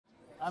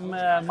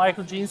I'm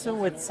Michael Jensen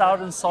with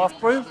Sowden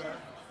Softbrew,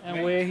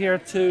 and we're here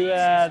to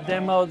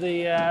demo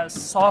the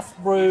soft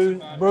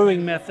brew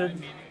brewing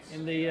method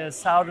in the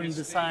Sowden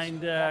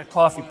designed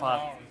coffee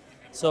pot.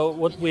 So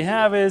what we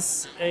have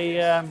is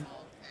a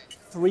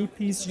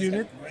three-piece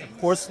unit, a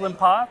porcelain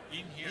pot,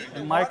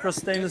 a micro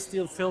stainless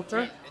steel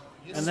filter,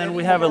 and then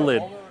we have a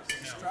lid.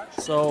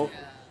 So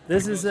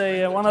this is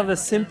one of the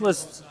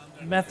simplest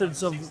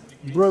methods of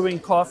brewing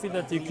coffee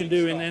that you can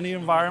do in any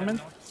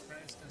environment.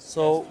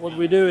 So what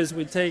we do is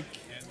we take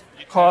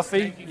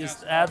coffee,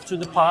 just add to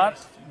the pot.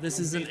 This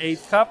is an 8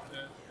 cup.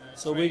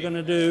 So we're going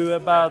to do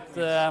about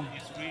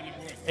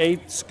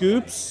 8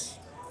 scoops.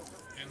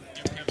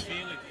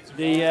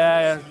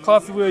 The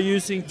coffee we're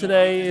using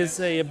today is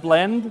a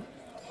blend,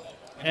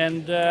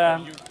 and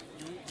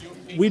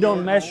we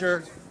don't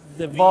measure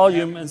the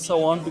volume and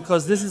so on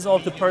because this is all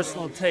to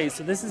personal taste.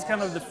 So this is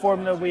kind of the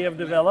formula we have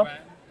developed.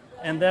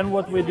 And then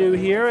what we do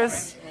here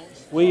is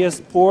we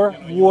just pour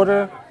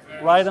water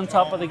right on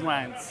top of the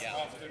grinds.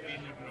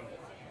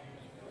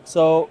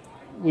 So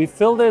we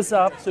fill this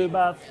up to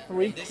about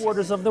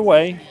 3/4 of the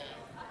way.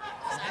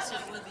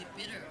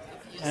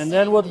 And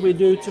then what we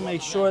do to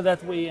make sure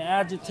that we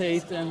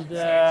agitate and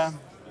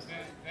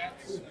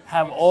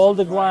have all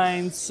the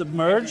grinds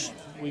submerged,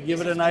 we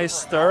give it a nice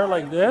stir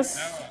like this.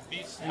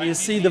 And you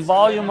see the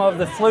volume of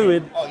the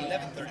fluid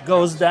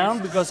goes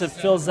down because it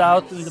fills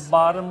out in the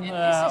bottom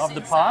of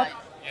the pot.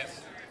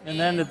 And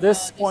then at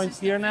this point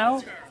here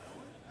now,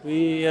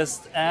 we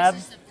just add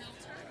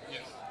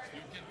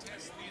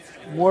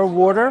more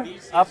water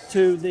up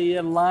to the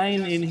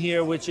line in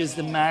here, which is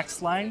the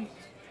max line.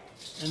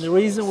 And the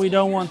reason we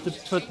don't want to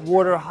put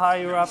water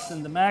higher up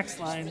than the max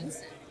line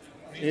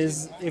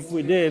is if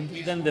we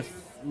did, then the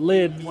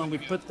lid, when we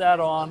put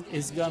that on,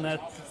 is gonna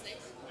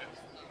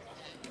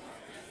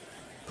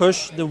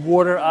push the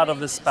water out of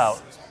the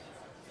spout.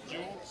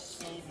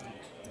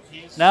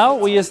 Now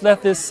we just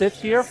let this sit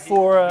here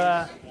for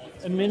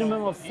a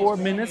minimum of 4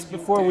 minutes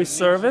before we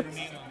serve it.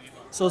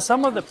 So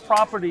some of the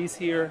properties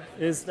here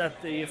is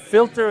that the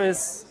filter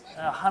is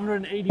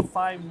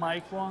 185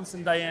 microns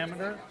in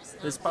diameter.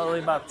 There's probably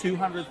about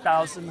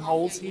 200,000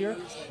 holes here.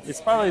 It's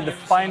probably the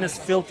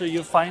finest filter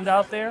you'll find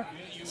out there.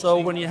 So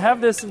when you have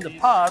this in the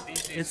pot,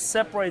 it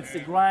separates the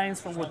grinds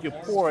from what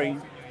you're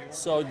pouring.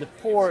 So the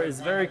pour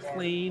is very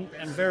clean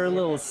and very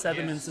little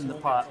sediments in the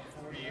pot.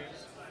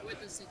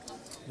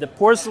 The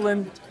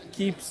porcelain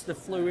keeps the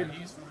fluid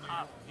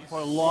hot for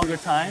a longer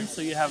time,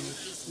 so you have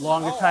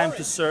longer time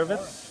to serve it.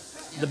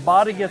 The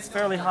body gets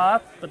fairly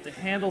hot, but the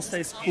handle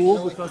stays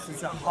cool because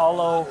it's a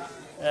hollow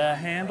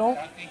handle.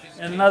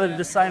 And another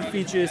design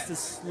feature is the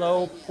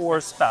slow pour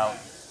spout.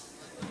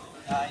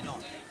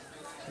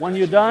 When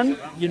you're done,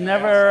 you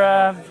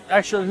never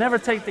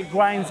take the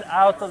grinds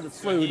out of the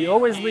fluid. You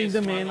always leave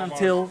them in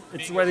until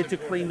it's ready to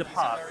clean the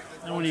pot.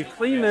 And when you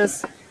clean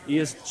this, you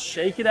just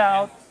shake it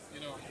out,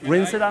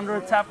 rinse it under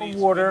a tap of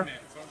water,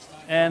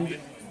 and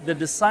the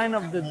design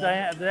of the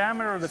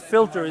diameter of the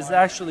filter is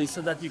actually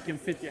so that you can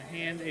fit your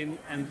hand in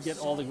and get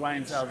all the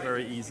grinds out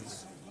very easy.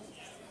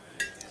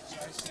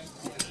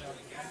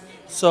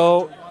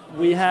 So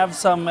we have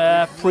some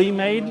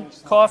pre-made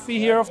coffee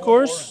here, of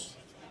course,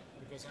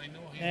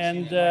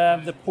 and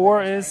the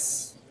pour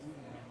is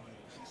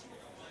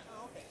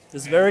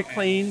very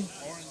clean,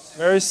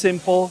 very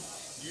simple.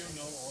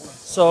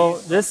 So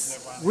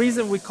this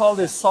reason we call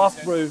this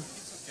soft brew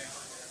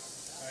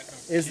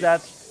is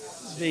that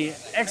the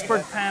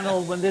expert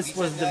panel, when this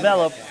was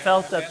developed,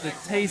 felt that the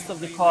taste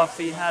of the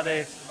coffee had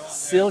a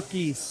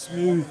silky,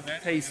 smooth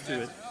taste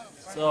to it.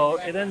 So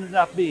it ended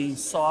up being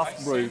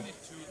soft brew.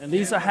 And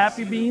these are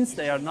happy beans.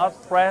 They are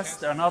not pressed,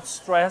 they are not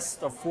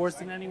stressed or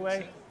forced in any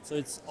way. So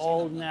it's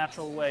all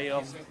natural way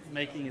of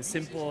making a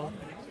simple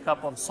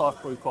cup of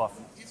soft brew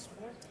coffee.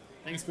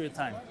 Thanks for your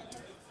time.